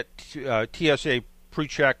would get TSA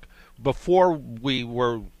pre-check before we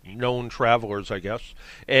were known travelers, I guess.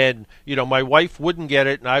 And my wife wouldn't get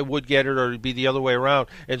it, and I would get it, or it'd be the other way around.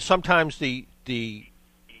 And sometimes the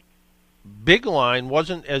big line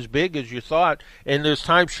wasn't as big as you thought, and there's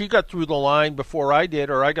times she got through the line before I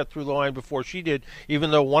did, or I got through the line before she did,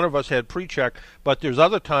 even though one of us had pre-check. But there's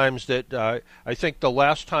other times that I think the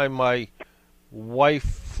last time my wife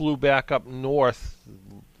flew back up north,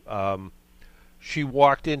 she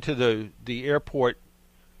walked into the airport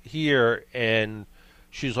here, and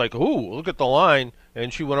she's like, "Ooh, look at the line,"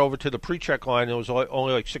 and she went over to the pre-check line. There was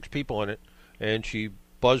only like 6 people in it, and she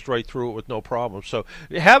buzzed right through it with no problem. So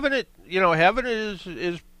having it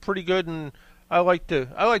is pretty good, and I like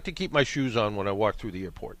to keep my shoes on when I walk through the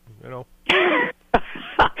airport.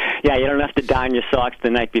 Yeah, you don't have to don your socks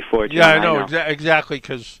the night before. John. Yeah, I know. Exactly,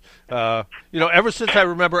 because ever since I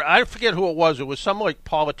remember, I forget who it was. It was some like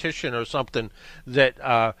politician or something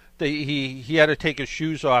that he had to take his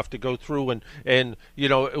shoes off to go through, and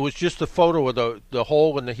it was just a photo of the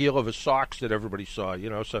hole in the heel of his socks that everybody saw.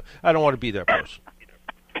 So I don't want to be that person.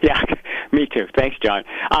 Yeah, me too. Thanks, John.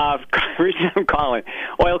 Reason I'm calling,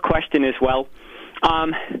 oil question as well.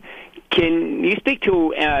 Can you speak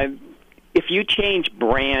to if you change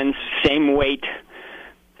brands, same weight,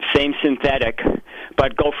 same synthetic,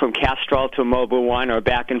 but go from Castrol to Mobil 1 or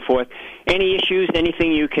back and forth. Any issues,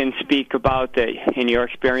 anything you can speak about in your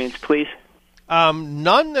experience, please?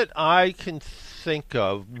 None that I can think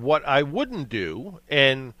of. What I wouldn't do,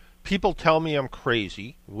 and people tell me I'm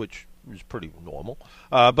crazy, which is pretty normal,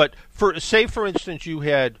 but for instance, you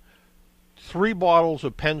had 3 bottles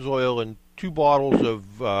of Pennzoil and 2 bottles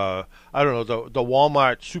of, the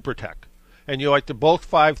Walmart SuperTech. And you like they're both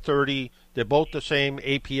 530, they're both the same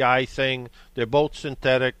API thing, they're both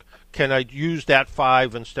synthetic. Can I use that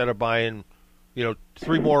 5 instead of buying,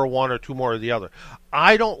 3 more of one or 2 more of the other?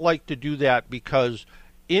 I don't like to do that because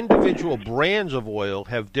individual brands of oil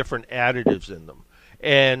have different additives in them.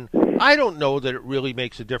 And I don't know that it really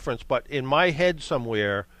makes a difference, but in my head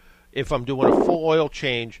somewhere, if I'm doing a full oil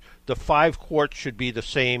change, the 5 quarts should be the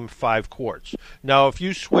same 5 quarts. Now, if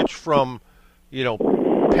you switch from,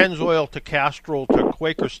 Pennzoil to Castrol to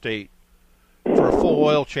Quaker State for a full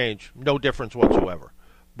oil change, no difference whatsoever.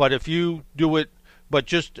 But if you do it,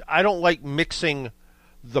 I don't like mixing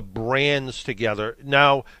the brands together.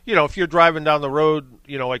 Now, if you're driving down the road,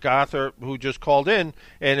 like Arthur, who just called in,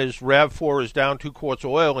 and his RAV4 is down 2 quarts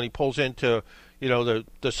of oil, and he pulls into, the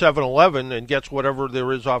 7-Eleven and gets whatever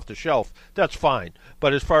there is off the shelf, that's fine.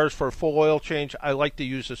 But as far as for a full oil change, I like to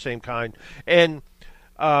use the same kind. And,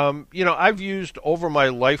 I've used, over my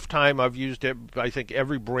lifetime, I think,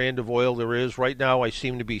 every brand of oil there is. Right now, I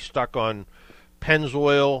seem to be stuck on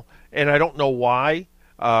Pennzoil, and I don't know why.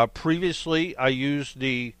 Previously, I used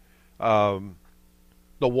the Walmart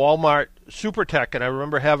SuperTech, and I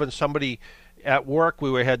remember having somebody at work,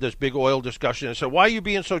 we had this big oil discussion, and said, why are you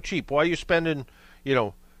being so cheap? Why are you spending,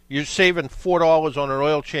 you're saving $4 on an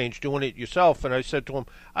oil change doing it yourself? And I said to him,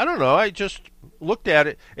 I don't know, I just looked at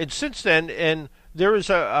it, and since then, and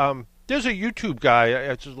there's a YouTube guy,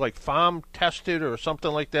 it's like Farm Tested or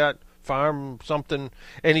something like that, Farm something,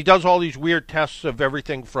 and he does all these weird tests of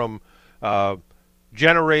everything from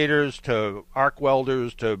generators to arc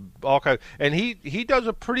welders to all kinds, and he does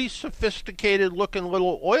a pretty sophisticated looking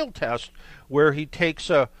little oil test where he takes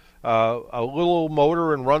a little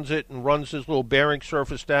motor and runs his little bearing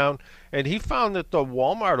surface down, and he found that the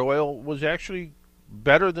Walmart oil was actually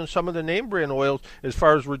better than some of the name brand oils as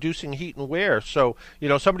far as reducing heat and wear. So,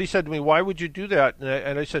 somebody said to me, why would you do that?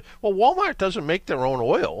 And I said, well, Walmart doesn't make their own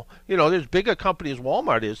oil. There's big a company as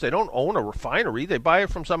Walmart is. They don't own a refinery. They buy it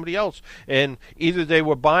from somebody else. And either they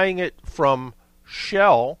were buying it from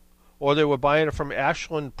Shell or they were buying it from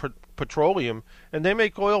Ashland Petroleum, and they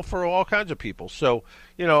make oil for all kinds of people. So,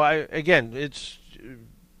 it's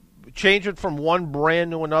changing from one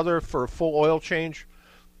brand to another for a full oil change,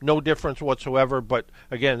 no difference whatsoever. But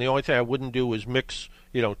again, the only thing I wouldn't do is mix,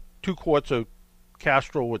 2 quarts of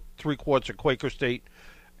Castrol with 3 quarts of Quaker State.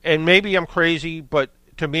 And maybe I'm crazy, but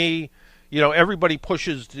to me, everybody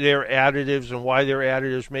pushes their additives and why their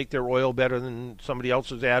additives make their oil better than somebody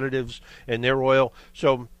else's additives and their oil.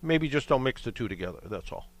 So maybe just don't mix the two together.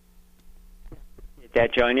 That's all.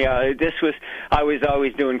 That, John. Yeah, I was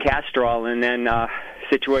always doing Castrol, and then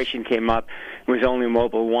situation came up. It was only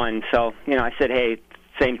Mobil 1. So, I said, hey,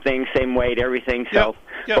 same thing, same weight, everything. So,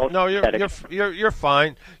 no, you're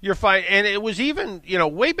fine. You're fine. And it was even,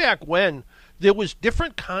 way back when there was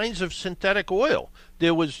different kinds of synthetic oil.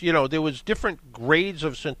 There was different grades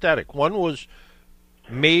of synthetic. One was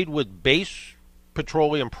made with base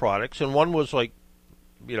petroleum products, and one was like,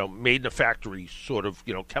 made in a factory, sort of,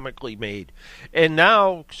 chemically made. And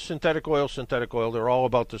now synthetic oil, they're all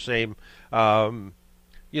about the same.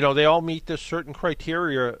 They all meet this certain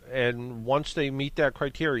criteria, and once they meet that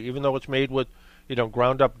criteria, even though it's made with,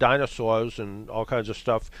 ground up dinosaurs and all kinds of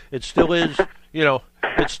stuff, it still is,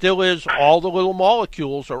 all the little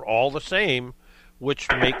molecules are all the same, which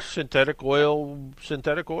makes synthetic oil.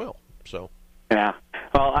 So. Yeah.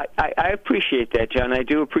 Well, I appreciate that, John. I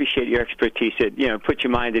do appreciate your expertise. It put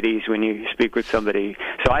your mind at ease when you speak with somebody.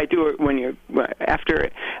 So I do it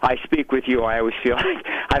after I speak with you. I always feel like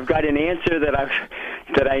I've got an answer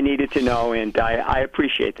that I needed to know, and I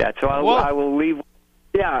appreciate that. So I will leave.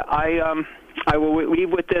 Yeah, I will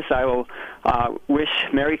leave with this. I will wish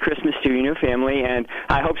Merry Christmas to you and your family, and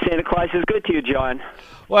I hope Santa Claus is good to you, John.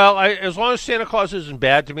 Well, as long as Santa Claus isn't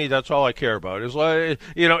bad to me, that's all I care about. As long,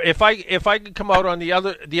 if I can come out on the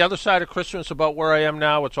other side of Christmas about where I am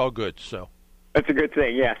now, it's all good. So that's a good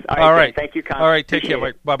thing. Yes. All right. Thank you, Con. All right. Take care,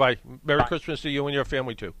 Mike. Bye. Merry Christmas to you and your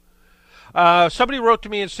family too. Somebody wrote to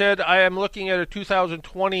me and said, I am looking at a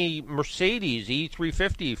 2020 Mercedes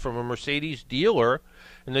E350 from a Mercedes dealer,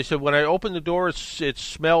 and they said when I opened the door, it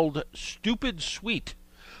smelled stupid sweet,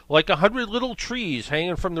 Like 100 little trees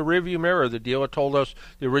hanging from the rearview mirror. The dealer told us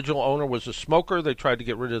the original owner was a smoker. They tried to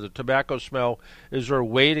get rid of the tobacco smell. Is there a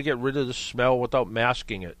way to get rid of the smell without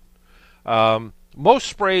masking it? Most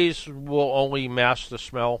sprays will only mask the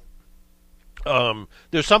smell.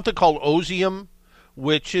 There's something called Ozium,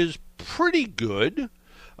 which is pretty good.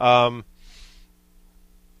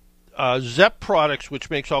 Zep Products, which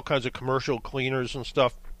makes all kinds of commercial cleaners and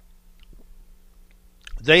stuff,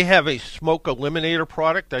 they have a smoke eliminator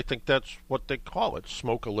product. I think that's what they call it,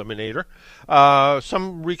 smoke eliminator.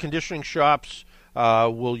 Some reconditioning shops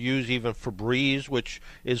will use even Febreze, which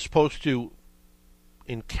is supposed to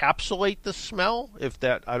encapsulate the smell. If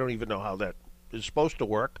that, I don't even know how that is supposed to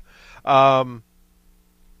work. The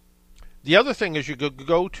other thing is you could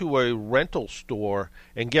go to a rental store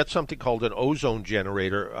and get something called an ozone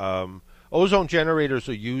generator. Ozone generators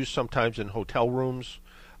are used sometimes in hotel rooms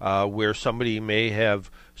where somebody may have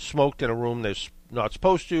smoked in a room they're not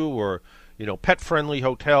supposed to, or pet-friendly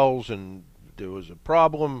hotels, and there was a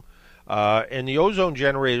problem. And the ozone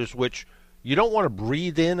generators, which you don't want to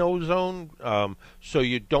breathe in ozone, so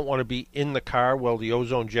you don't want to be in the car while the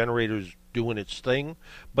ozone generator's doing its thing,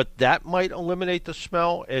 but that might eliminate the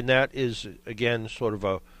smell, and that is, again, sort of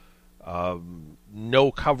a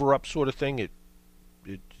no cover-up sort of thing.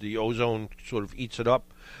 The ozone sort of eats it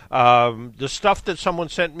up. The stuff that someone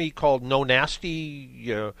sent me called No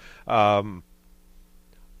Nasty might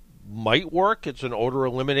work. It's an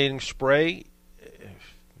odor-eliminating spray.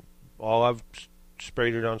 All I've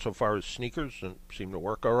sprayed it on so far is sneakers, and seem to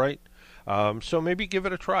work all right. So maybe give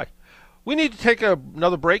it a try. We need to take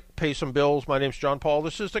another break, pay some bills. My name's John Paul.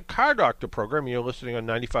 This is the Car Doctor program. You're listening on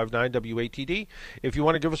 95.9 WATD. If you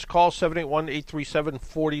want to give us a call,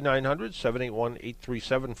 781-837-4900,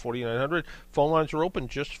 781-837-4900. Phone lines are open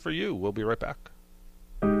just for you. We'll be right back.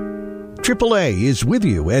 AAA is with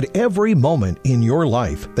you at every moment in your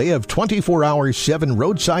life. They have 24/7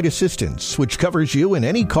 roadside assistance, which covers you in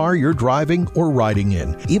any car you're driving or riding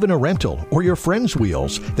in, even a rental or your friend's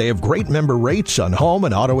wheels. They have great member rates on home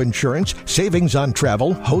and auto insurance, savings on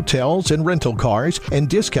travel, hotels, and rental cars, and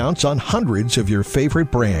discounts on hundreds of your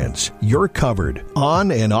favorite brands. You're covered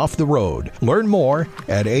on and off the road. Learn more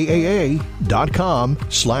at aaa.com/join.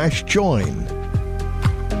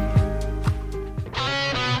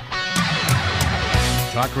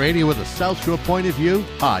 Talk radio with a South Shore point of view.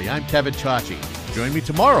 Hi, I'm Kevin Tachi. Join me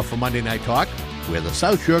tomorrow for Monday Night Talk, where the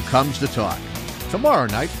South Shore comes to talk. Tomorrow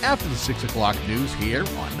night after the 6 o'clock news here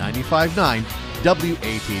on 95.9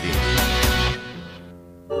 WATD.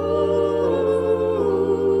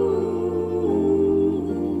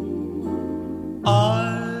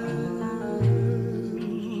 I'll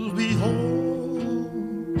be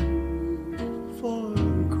home for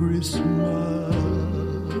Christmas.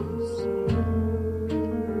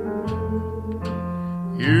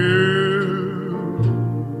 You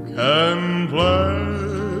can plan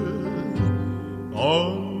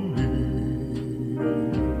on me.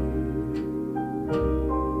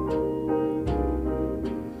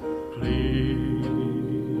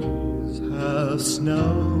 Please have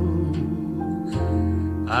snow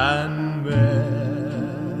and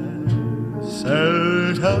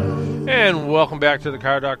mistletoe. And welcome back to the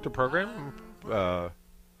Car Doctor program.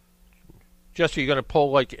 Jesse, you going to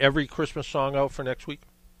pull like every Christmas song out for next week,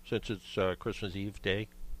 since it's Christmas Eve day?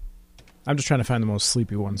 I'm just trying to find the most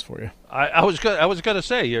sleepy ones for you. I was gonna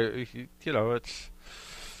say it's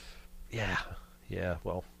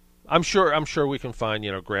well, I'm sure we can find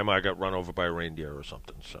Grandma got run over by a reindeer or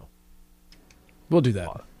something. So we'll do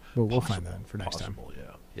that. We'll find that for next time.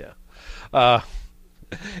 Yeah.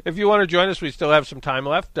 If you want to join us, we still have some time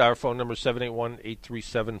left. Our phone number is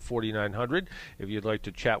 781-837-4900. If you'd like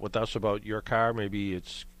to chat with us about your car, maybe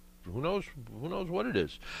it's who knows what it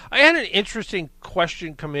is. I had an interesting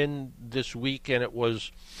question come in this week, and it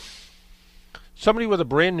was somebody with a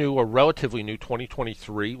brand new or relatively new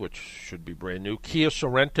 2023, which should be brand new, Kia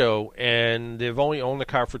Sorento, and they've only owned the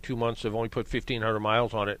car for 2 months. They've only put 1,500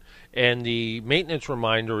 miles on it, and the maintenance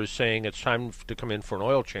reminder is saying it's time to come in for an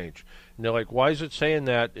oil change. And they're like, why is it saying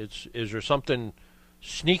that? Is there something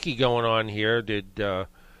sneaky going on here? Did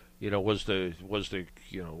was there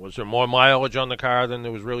more mileage on the car than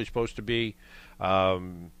there was really supposed to be?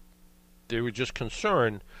 They were just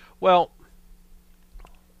concerned. Well,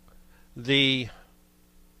 the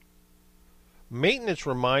maintenance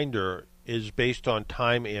reminder is based on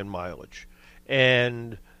time and mileage.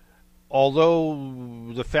 And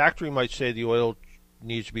although the factory might say the oil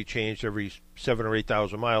needs to be changed every 7,000 or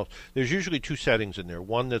 8,000 miles, there's usually two settings in there.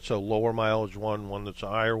 One that's a lower mileage one that's a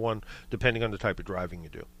higher one, depending on the type of driving you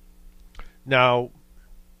do. Now,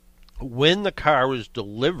 when the car is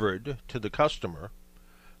delivered to the customer,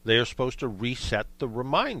 they are supposed to reset the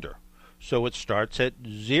reminder. So it starts at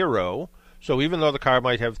 0. So even though the car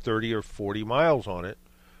might have 30 or 40 miles on it,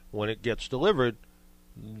 when it gets delivered,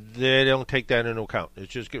 they don't take that into account. It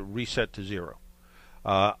just gets reset to 0.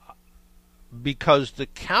 Because the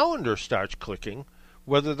calendar starts clicking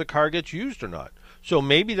whether the car gets used or not. So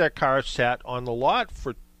maybe that car sat on the lot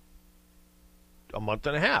for a month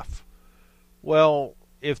and a half. Well,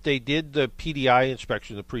 if they did the PDI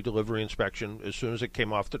inspection, the pre-delivery inspection, as soon as it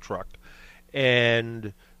came off the truck,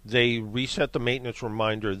 and they reset the maintenance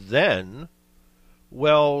reminder then,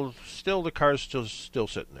 well, still the car's still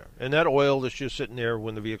sitting there. And that oil that's just sitting there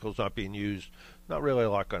when the vehicle's not being used, not really a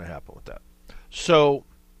lot going to happen with that. So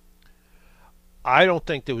I don't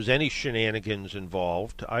think there was any shenanigans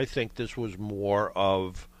involved. I think this was more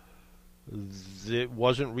of it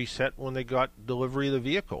wasn't reset when they got delivery of the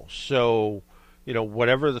vehicle. So,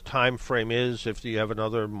 whatever the time frame is, if you have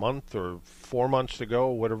another month or 4 months to go,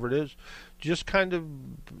 whatever it is, just kind of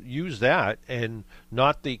use that and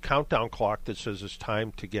not the countdown clock that says it's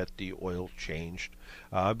time to get the oil changed,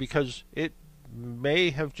 because it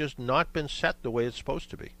may have just not been set the way it's supposed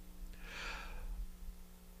to be.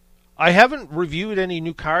 I haven't reviewed any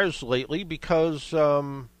new cars lately because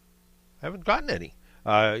I haven't gotten any.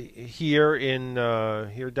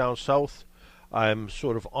 Here down south, I'm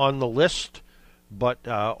sort of on the list, but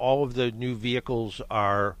all of the new vehicles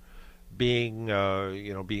are being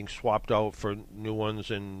swapped out for new ones,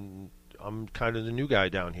 and I'm kind of the new guy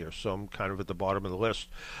down here, so I'm kind of at the bottom of the list.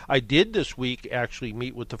 I did this week actually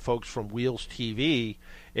meet with the folks from Wheels TV,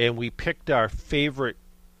 and we picked our favorite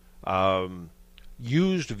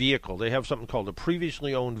used vehicle. They have something called the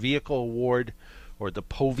Previously Owned Vehicle Award, or the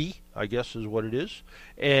POVI, I guess is what it is.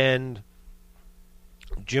 And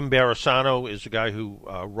Jim Barisano is the guy who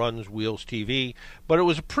runs Wheels TV. But it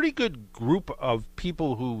was a pretty good group of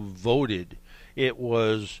people who voted. It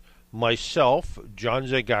was myself, John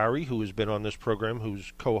Zagari, who has been on this program,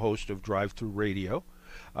 who's co-host of Drive Through Radio,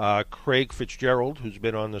 Craig Fitzgerald, who's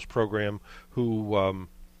been on this program, who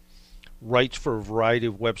writes for a variety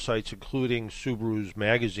of websites, including Subaru's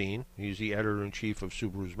Magazine. He's the editor-in-chief of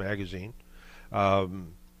Subaru's Magazine.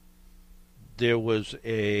 There was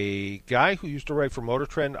a guy who used to write for Motor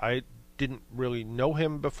Trend. I didn't really know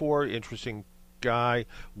him before. Interesting guy.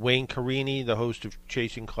 Wayne Carini, the host of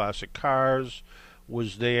Chasing Classic Cars,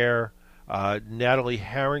 was there. Natalie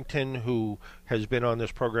Harrington, who has been on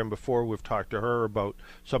this program before. We've talked to her about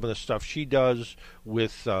some of the stuff she does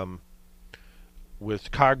with Car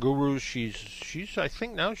Gurus. She's I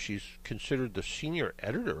think now she's considered the senior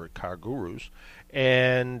editor at Car Gurus,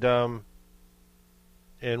 and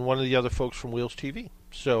one of the other folks from Wheels TV.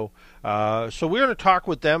 So we're going to talk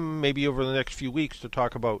with them maybe over the next few weeks to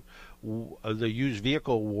talk about the used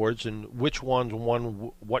vehicle awards and which ones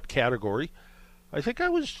won what category. I think I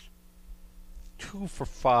was 2 for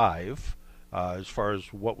 5 as far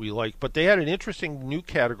as what we like. But they had an interesting new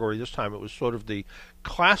category this time. It was sort of the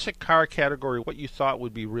classic car category, what you thought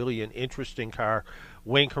would be really an interesting car.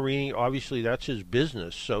 Wayne Carini, obviously that's his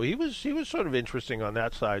business, so he was sort of interesting on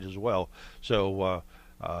that side as well. So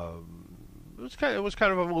it was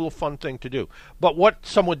kind of a little fun thing to do. But what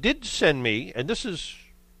someone did send me, and this is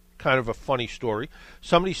kind of a funny story,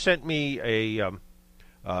 somebody sent me a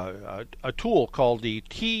tool called the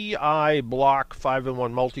TI Block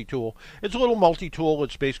 5-in-1 multi-tool. It's a little multi-tool.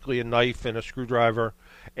 It's basically a knife and a screwdriver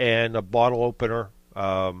and a bottle opener.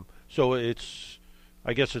 So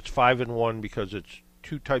I guess it's 5-in-1 because it's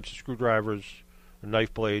 2 types of screwdrivers, a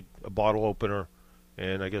knife blade, a bottle opener,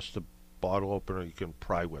 and I guess the bottle opener you can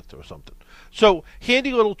pry with or something. So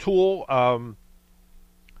handy little tool.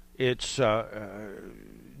 It's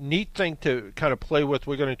neat thing to kind of play with.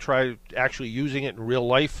 We're going to try actually using it in real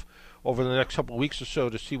life over the next couple of weeks or so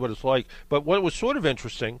to see what it's like. But what was sort of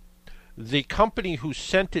interesting, the company who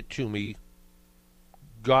sent it to me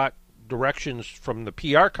got directions from the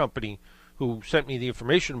PR company who sent me the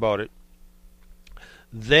information about it.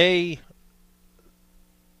 They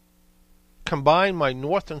combine my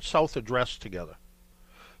north and south address together.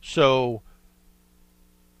 So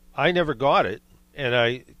I never got it, and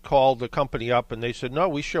I called the company up, and they said, no,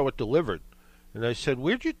 we show it delivered. And I said,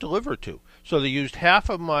 where'd you deliver to? So they used half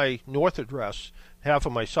of my north address, half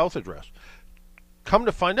of my south address. Come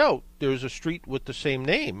to find out, there's a street with the same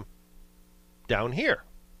name down here.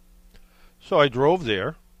 So I drove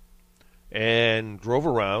there and drove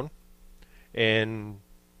around, and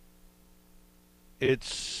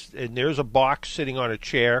there's a box sitting on a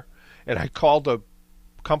chair, and I called the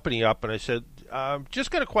company up and I said,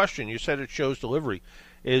 just got a question. You said it shows delivery.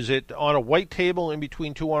 Is it on a white table in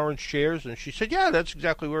between 2 orange chairs? And she said, yeah, that's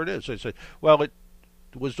exactly where it is. I said, well, it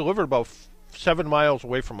was delivered about 7 miles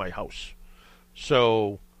away from my house.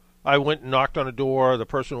 So I went and knocked on a door. The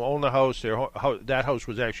person who owned the house, that house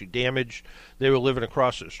was actually damaged. They were living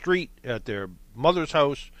across the street at their mother's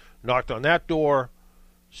house. Knocked on that door,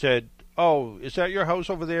 said, "Oh, is that your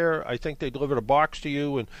house over there? I think they delivered a box to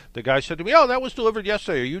you." And the guy said to me, "Oh, that was delivered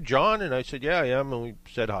yesterday. Are you John?" And I said, "Yeah, I am." And we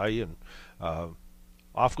said hi, and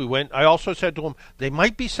off we went. I also said to him, "They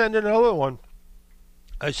might be sending another one."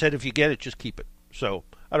 I said, "If you get it, just keep it." So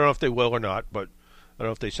I don't know if they will or not, but I don't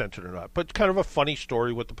know if they sent it or not. But it's kind of a funny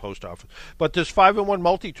story with the post office. But this 5-in-1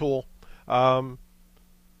 multi-tool,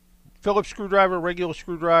 Phillips screwdriver, regular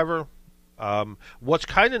screwdriver. What's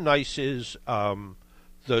kind of nice is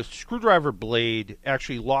the screwdriver blade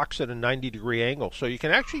actually locks at a 90-degree angle. So you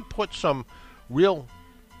can actually put some real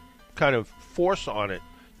kind of force on it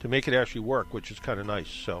to make it actually work, which is kind of nice.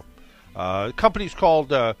 So the company's called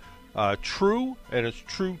True, and it's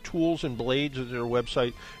True Tools and Blades is their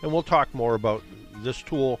website. And we'll talk more about this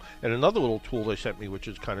tool and another little tool they sent me, which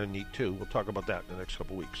is kind of neat too. We'll talk about that in the next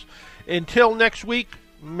couple weeks. Until next week,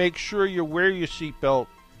 make sure you wear your seatbelt,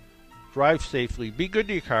 drive safely, be good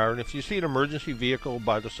to your car, and if you see an emergency vehicle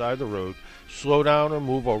by the side of the road, slow down or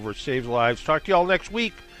move over. It saves lives. Talk to you all next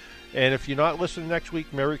week. And if you're not listening next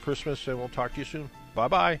week, Merry Christmas, and we'll talk to you soon.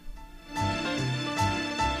 Bye-bye.